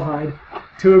you guys all hide.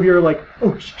 Two of you are like,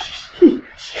 oh, shh, shh,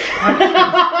 shh.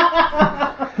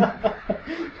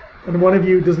 And one of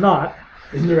you does not.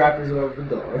 Isn't the rappers above the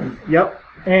door? Yep.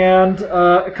 And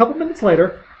a couple minutes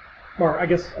later, or I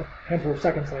guess a handful of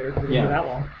seconds later, because it didn't Yeah. be that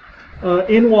long,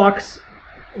 in walks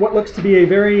what looks to be a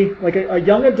very, like a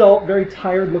young adult, very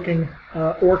tired-looking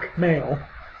orc male.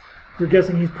 You're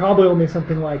guessing he's probably only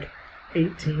something like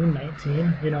 18,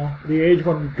 19, the age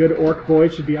when good orc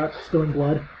boys should be out spilling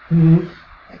blood.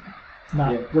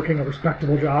 Not Yeah. working a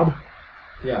respectable job.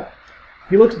 Yeah.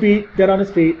 He looks beat, dead on his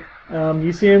feet.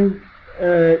 You see him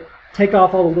take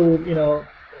off all the little,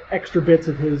 extra bits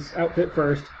of his outfit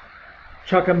first,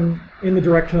 chuck them in the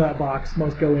direction of that box.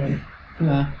 Most go in,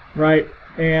 right?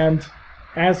 And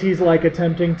as he's like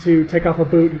attempting to take off a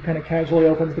boot, he kind of casually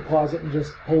opens the closet and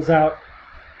just pulls out,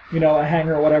 a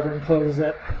hanger or whatever and closes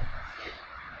it.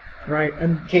 Right,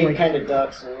 and Kate like, kind of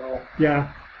ducks a little. yeah,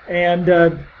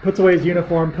 and puts away his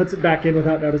uniform, puts it back in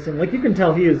without noticing. Like, you can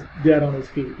tell he is dead on his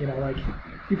feet, like,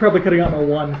 you probably could have gotten a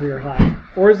 1 for your height.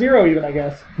 Or a 0 even, I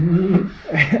guess.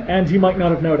 And he might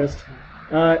not have noticed.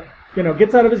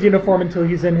 Gets out of his uniform until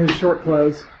he's in his short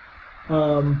clothes.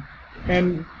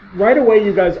 And right away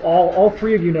you guys, all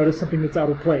 3 of you notice something that's out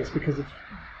of place, because it's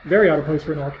very out of place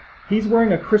for an orc. He's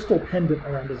wearing a crystal pendant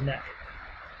around his neck.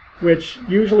 Which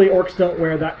usually orcs don't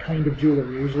wear that kind of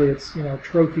jewelry. Usually it's,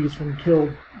 trophies from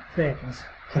killed things.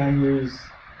 Can I use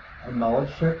a knowledge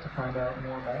check to find out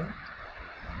more about it?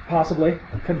 Possibly.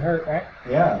 Couldn't hurt, right?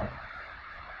 Yeah.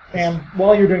 And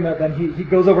while you're doing that, then he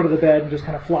goes over to the bed and just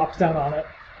kind of flops down on it.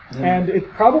 And it's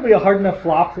probably a hard enough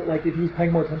flop that, like, if he was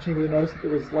paying more attention, he would have noticed that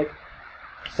there was, like,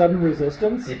 sudden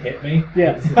resistance. It hit me.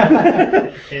 Yes.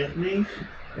 Hit me?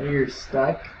 And you're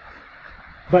stuck?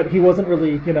 but he wasn't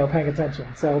really, paying attention.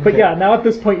 So, but Okay. yeah, now at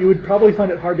this point, you would probably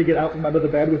find it hard to get out from under the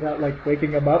bed without like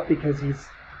waking him up because he's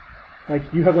like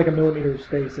you have like a millimeter of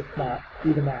space, if not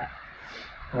even that.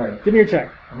 All right. Give me your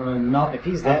check. I'm gonna not. If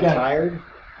he's I've that got- tired,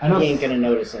 I know. he ain't gonna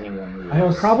notice anyone move. I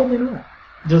know. Probably not.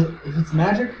 If it's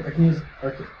magic, I can use.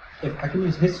 If I can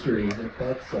use history, if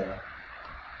that's.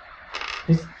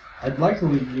 I'd like to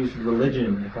use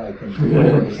religion if I can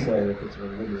say if it's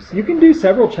religious. You can do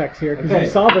several checks here because Okay. you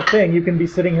saw the thing. You can be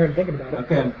sitting here and thinking about it.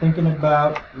 Okay, I'm thinking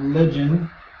about religion,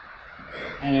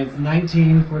 and it's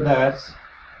 19 for that.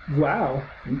 Wow.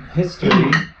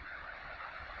 History,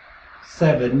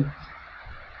 7,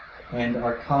 and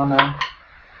Arcana,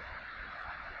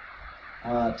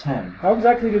 10. How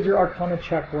exactly does your Arcana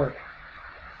check work?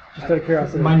 Just out of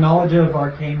curiosity. My knowledge of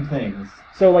arcane things.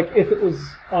 So, like, if it was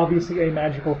obviously a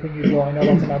magical thing, you'd go, I know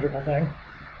that's a magical thing.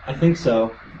 I think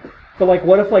so. But, like,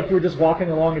 what if, like, you were just walking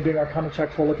along and doing Arcana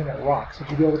checks while looking at rocks? Would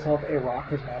you be able to tell if a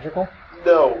rock was magical?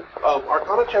 No,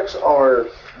 Arcana checks are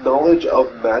knowledge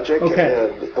of magic Okay.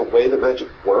 and the way that magic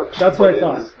works. That's what I but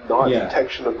thought. It is not Yeah.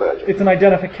 detection of magic. It's an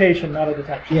identification, not a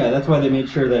detection. Yeah, that's why they made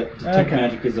sure that detect Okay.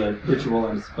 magic is a ritual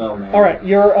and a spell now. All right,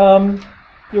 your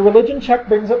religion check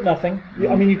brings up nothing.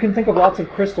 I mean, you can think of lots of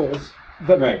crystals,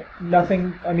 but Right.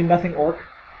 nothing. I mean, nothing orc.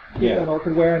 Yeah. An orc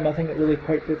would wear, and nothing that really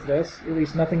quite fits this. At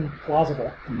least nothing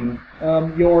plausible.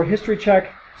 Mm-hmm. Your history check,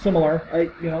 similar.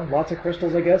 Lots of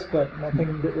crystals, I guess, but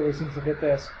nothing that really seems to fit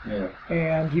this. Yeah.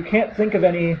 And you can't think of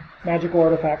any magical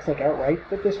artifacts like outright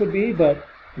that this would be, but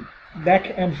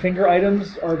neck and finger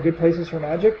items are good places for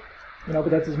magic. But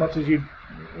that's as much as you'd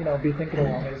be thinking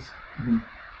along is.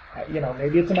 Mm-hmm.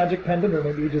 Maybe it's a magic pendant, or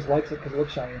maybe he just likes it because it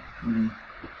looks shiny. Mm-hmm.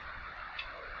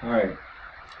 All right.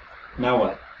 Now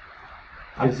what?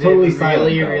 I'm Is totally it silent,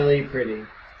 really, though. really pretty?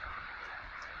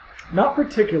 Not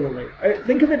particularly.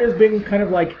 Think of it as being kind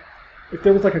of like if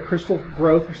there was like a crystal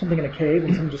growth or something in a cave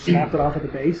and someone just snapped it off at the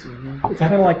base. It's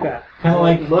kind of like that. Kind of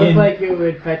like It looked in, like it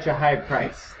would fetch a high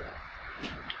price.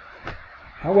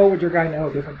 How well would your guy know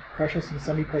different precious and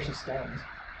semi-precious stones?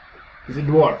 He's a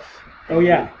dwarf. Oh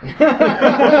yeah,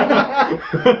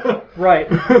 right.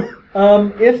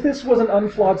 If this was an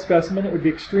unflawed specimen, it would be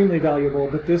extremely valuable.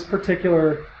 But this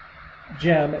particular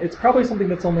gem, it's probably something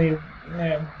that's only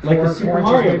like four the Super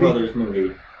inches Mario maybe. Brothers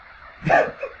movie.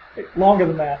 Longer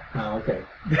than that. Oh, okay.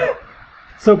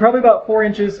 So probably about 4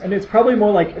 inches, and it's probably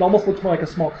more like, it almost looks more like a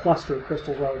small cluster of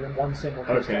crystals rather than one single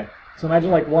crystal. Okay. So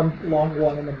imagine like one long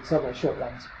one and then several short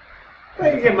ones. I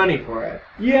could get money for it.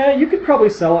 Yeah, you could probably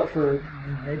sell it for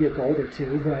maybe a gold or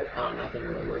two, but Oh, nothing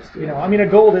really worse. To it. I mean, a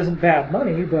gold isn't bad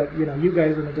money, but you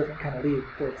guys are in a different kind of league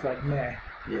where it's like meh.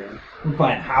 Yeah. I'm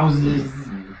buying houses.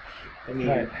 I mean,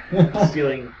 Right.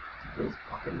 stealing those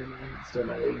pocket money is still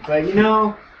my league. But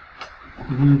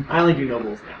Mm-hmm. I only do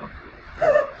nobles now.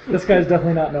 This guy's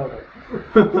definitely not noble.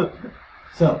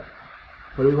 So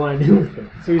What do we want to do with it?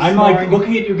 So he's I'm like snoring.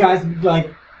 looking at you guys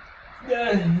like.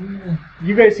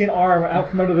 You guys see an arm out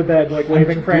from under the bed, like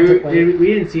waving frantically. We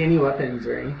didn't see any weapons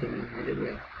or anything in here, did we?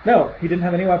 No, he didn't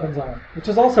have any weapons on him, which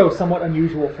is also somewhat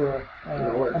unusual for An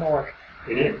orc. an orc.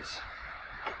 It is.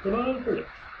 But not unheard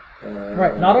of.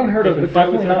 Right, not unheard of, They but can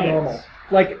fight with definitely their not hands. normal.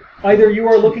 Like, either you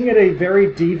are looking at a very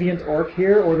deviant orc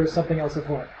here, or there's something else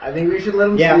afoot. I think we should let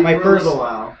him Yeah, sleep my for first- a little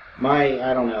while.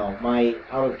 I don't know. My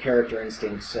out of character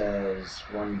instinct says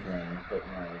one thing, but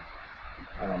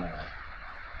I don't know.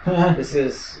 This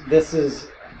is.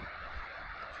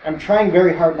 I'm trying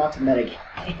very hard not to metagame.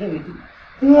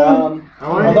 I wanna-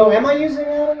 Although, am I using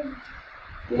Adam?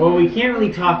 Well, we can't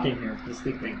really talk in here if he's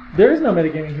sleeping. There is no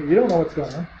metagaming here. You don't know what's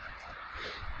going on.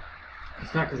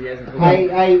 It's not because he hasn't told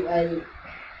me.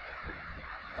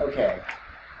 Okay.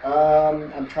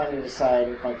 I'm trying to decide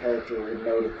if my character would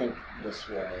know to think this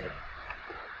way.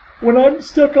 When I'm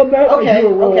stuck on that, I Okay, do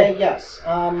a roll. okay, yes.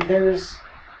 I'm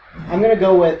gonna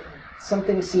go with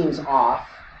something seems off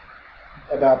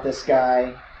about this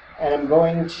guy, and I'm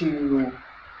going to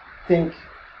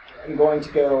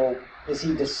go, is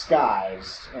he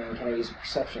disguised? And can I use a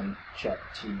perception check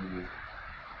to...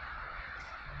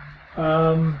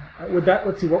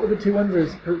 Let's see, what were the two ones?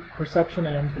 There's perception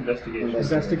and Investigation.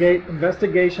 Investigate.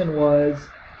 Investigation was,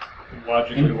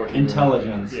 Logically working.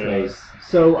 Intelligence Yeah. base.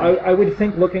 so I would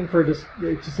think looking for to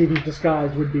see if he's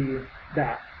disguised would be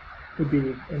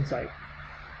insight.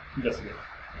 Investigate.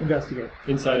 Investigate.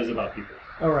 Insight is about people.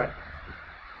 Alright.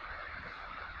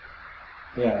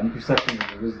 Yeah, and perception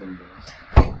is a wisdom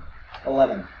base.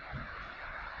 11.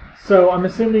 So I'm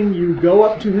assuming you go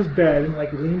up to his bed and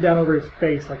like lean down over his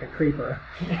face like a creeper.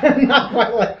 Not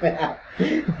quite like that.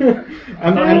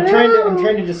 I'm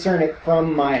trying to discern it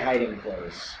from my hiding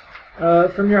place.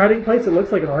 From your hiding place, it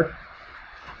looks like an orc.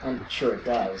 I'm sure it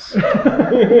does.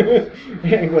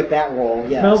 With that roll,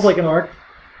 yes. Smells like an orc.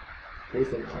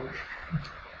 Tastes like orc.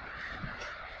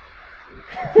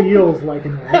 Feels like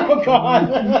an orc. Oh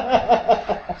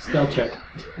god! Stealth check.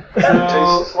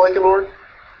 Tastes like an orc.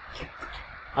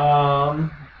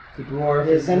 The dwarf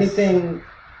Is anything,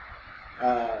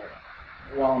 while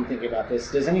I'm thinking about this,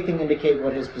 does anything indicate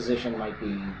what his position might be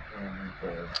in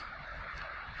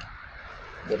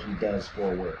what he does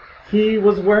for work? He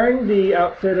was wearing the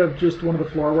outfit of just one of the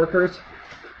floor workers.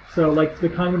 So, like, the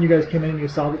kind when you guys came in and you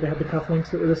saw that they had the cufflinks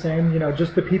that were the same, you know,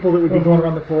 just the people that would be going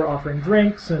around the floor offering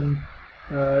drinks and,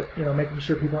 you know, making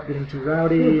sure people aren't getting too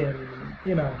rowdy and,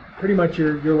 you know, pretty much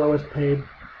your lowest paid,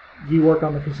 you work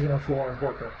on the casino floor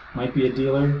worker. Might be a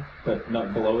dealer, but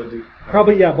not below a dealer.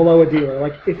 Probably, yeah, below a dealer.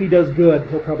 Like, if he does good,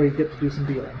 he'll probably get to do some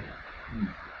dealing.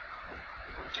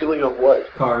 Dealing of what?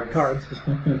 Cards. Cards.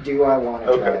 Do I want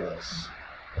to try Okay. this?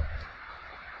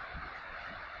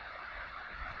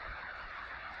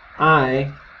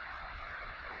 I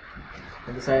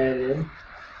decided,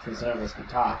 since none of us can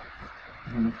talk,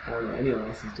 Mhm. I don't know what anyone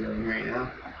else is doing right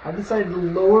now. I decided to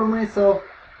lower myself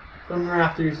from the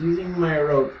rafters using my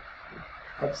rope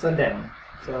upside down.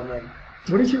 So I'm like,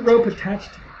 What is your rope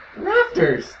attached to?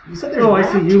 rafters! You said there's Oh, I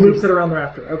rafters. see. You looped it around the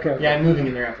rafter. Okay. Yeah, I'm moving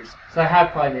in the rafters. So I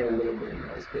have probably made a little bit of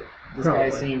noise, but this guy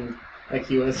Probably. seemed like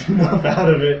he was enough out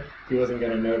of it. He wasn't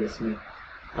going to notice me.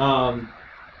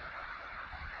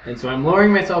 And so I'm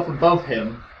lowering myself above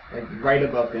him, like right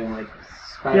above him, like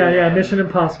Spider-Man. Yeah, Mission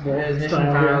Impossible. Yeah, Mission style,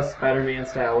 yeah. Impossible, Spider-Man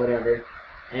style, whatever.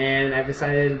 And I've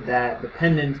decided that the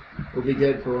pendant will be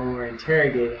good for when we're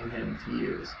interrogating him to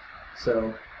use.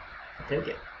 So I take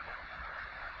it,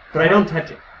 but I don't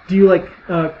touch it. Do you like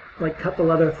cut the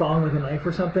leather thong with a knife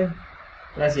or something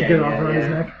That's to get it off around his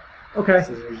neck? Okay.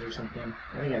 Scissors or something.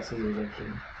 I think I have scissors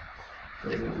actually.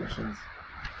 Those are missions.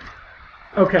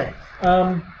 Okay.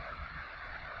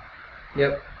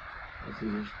 Yep.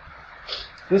 Scissors.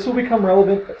 This will become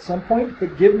relevant at some point,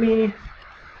 but give me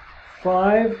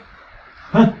 5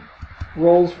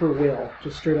 rolls for will.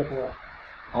 Just straight up will.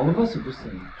 All of us are just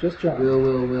in. Just John.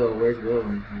 Will. Where's Will?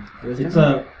 It's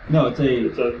a no. It's a.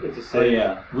 It's a Oh save.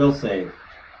 yeah. Will save.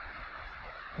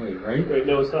 Wait, right? Wait,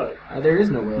 no, it's not. There is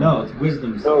no Will. No, it's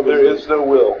wisdom save. No, there is no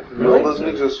will. Really? Will doesn't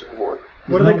exist anymore.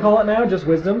 What do they call it now? Just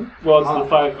wisdom? Well, it's the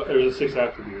 5 or the 6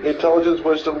 attributes. Intelligence,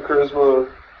 wisdom, charisma,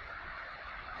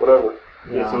 whatever.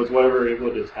 Yeah, so it's whatever it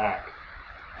would attack.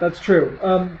 That's true.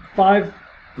 5.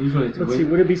 Usually it's Let's see.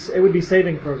 Would it be? It would be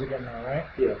saving throws again now, right?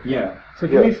 Yeah. Yeah. So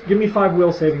give me 5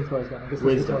 will saving throws then. I guess that's the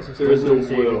Wisdom. closest. There is no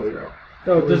Wisdom saving will. throw.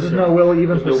 Oh, there's just no will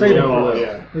even There's for no saving will, throws.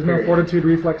 yeah. There's no fortitude,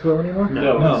 reflex, will anymore.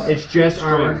 No. It's just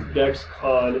armor. Strength, dex,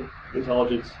 con,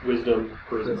 intelligence, wisdom,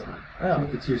 charisma. Oh.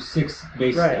 It's your 6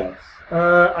 base Right.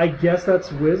 stats. I guess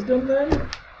that's wisdom then.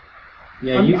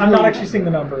 Yeah. I'm usually, not actually seeing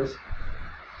the numbers.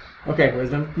 Okay,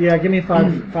 wisdom. Yeah, give me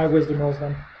 5 wisdom rolls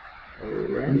then.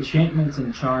 Alright. Enchantments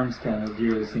and charms kind of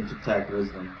gear seem to attack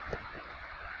wisdom.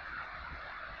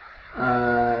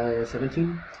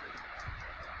 17.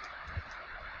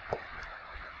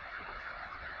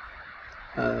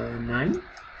 9.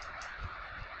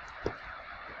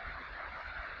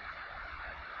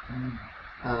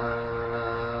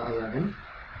 11.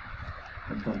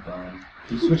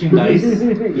 You switching dice?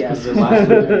 Yes. Because the last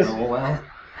one didn't roll well.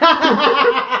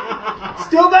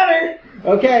 Still better!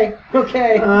 Okay.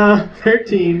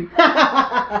 13.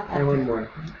 And one more.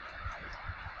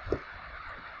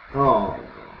 Oh.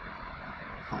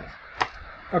 5.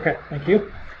 Okay, thank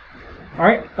you. All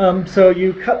right. So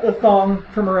you cut the thong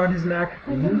from around his neck,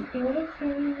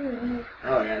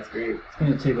 Oh, yeah, that's great. It's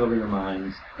going to take over your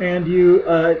mind. and you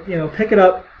pick it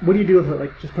up. What do you do with it?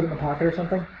 Like just put it in the pocket or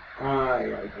something? Yeah,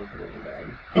 I can put it in the bag.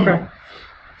 Okay.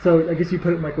 So I guess you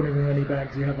put it in like one of the many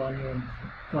bags you have on you and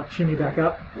like shimmy back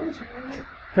up.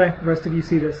 Okay. The rest of you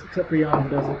see this, except for Jan who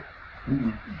does it.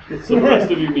 Mm-mm. So the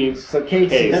rest of you means So Kate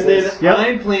case. And then Yep.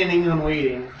 I'm planning on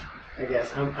waiting. I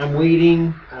guess I'm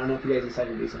waiting. I don't know if you guys decide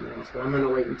to do something else, but I'm gonna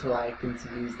wait until I can see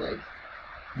these like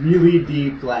really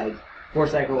deep, like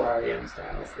 4-cycle REM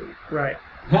style sleep. Right.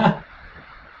 I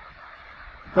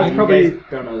That's You probably guys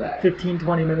don't know that. 15,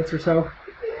 20 minutes or so.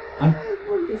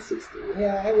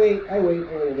 Yeah, I wait a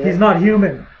little bit. He's not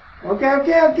human. Okay.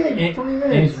 20 And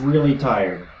minutes. he's really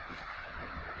tired.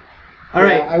 All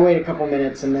right. I wait a couple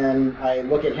minutes and then I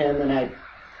look at him and I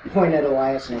point at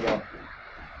Elias and I go.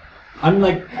 I'm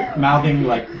like mouthing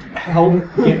like, help,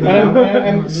 get me I'm, out.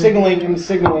 I'm signaling to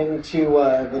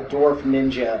the dwarf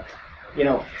ninja. You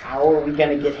know, how are we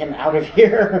gonna get him out of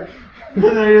here? And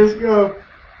I just go.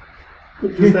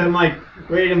 Just I'm like,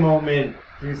 wait a moment.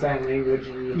 Do sign language.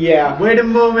 Yeah. Wait a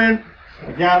moment.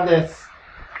 I got this.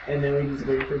 and then we just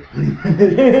wait for 20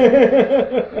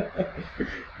 minutes.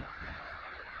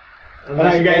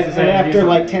 Unless you guys decide and to do after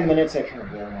like something. 10 minutes, I kind of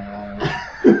blow my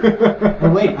eye.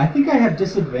 Oh wait, I think I have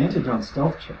disadvantage on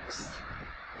stealth checks.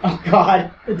 Oh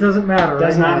God. It doesn't matter.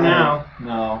 Does right? not now.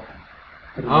 No.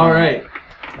 All right.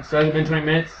 So has it been 20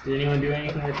 minutes? Did anyone do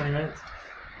anything in 20 minutes?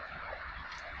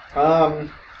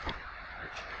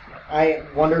 I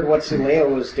wondered what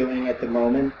Suleo was doing at the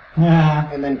moment,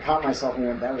 and then caught myself and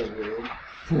went, that was weird.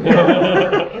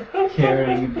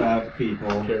 Caring about people.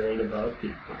 Caring about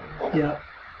people. Yeah.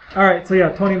 All right. So yeah,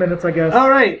 20 minutes, I guess. All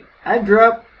right. I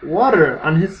drop water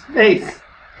on his face.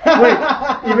 Wait,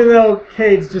 even though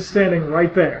Cade's just standing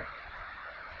right there.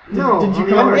 No, did you on come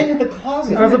the out I'm other- in the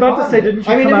closet. I was about to say, didn't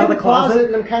you I mean, come I'm out in of the closet?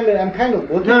 and I'm kind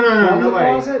of looking No, from no the way.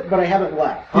 closet, but I haven't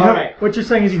left. You All haven't- right. What you're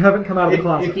saying is you haven't come out of the If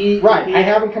closet. he, Right, if he- I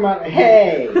haven't come out.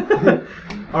 Hey.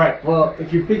 All right. Well,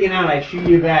 if you're freaking out, I shoot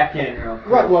you back in. Real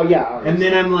quick. Right. Well, yeah. And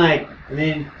then I'm like,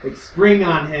 spring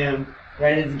on him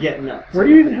right as he's getting up. Where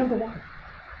do you even have the water?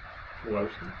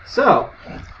 So,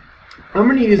 I'm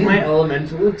going to use my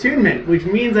elemental attunement, which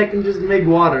means I can just make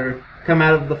water come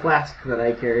out of the flask that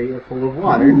I carry full of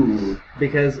water. Ooh.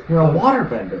 Because, You're a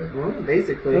waterbender. well,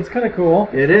 basically, That's kind of cool.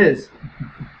 it is.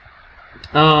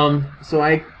 So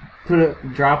I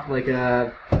drop like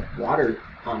a water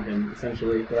on him,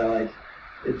 essentially, but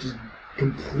it just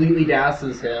completely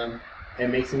douses him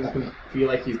and makes him feel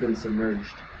like he's been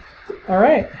submerged. All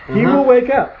right. He Uh-huh. will wake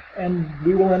up, and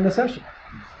we will end the session.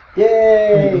 With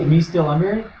Yay. me still under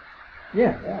it?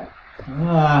 Yeah. Yeah.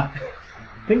 Ah,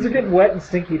 Things are getting wet and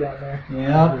stinky down there.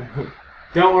 yeah.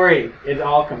 Don't worry, it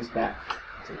all comes back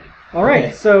to me. All right.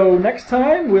 Okay. So next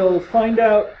time we'll find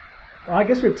out. Well, I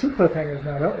guess we have 2 cliffhangers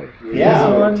now, don't we? Yeah.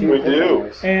 This one We do.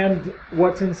 and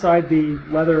what's inside the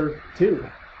leather tube.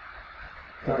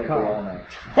 I think .com. we're all know.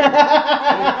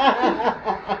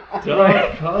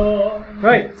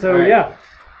 Right, so All right. yeah.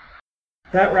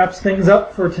 That wraps things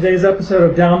up for today's episode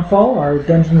of Downfall, our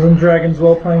Dungeons & Dragons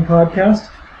role-playing podcast.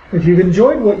 If you've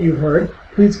enjoyed what you've heard,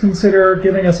 please consider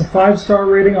giving us a 5-star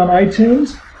rating on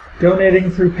iTunes, donating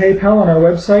through PayPal on our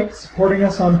website, supporting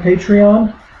us on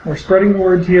Patreon, or spreading the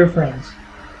word to your friends.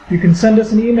 You can send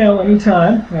us an email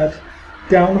anytime at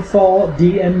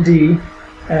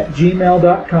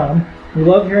downfalldnd@gmail.com. We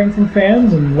love hearing from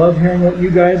fans and love hearing what you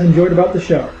guys enjoyed about the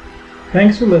show.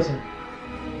 Thanks for listening.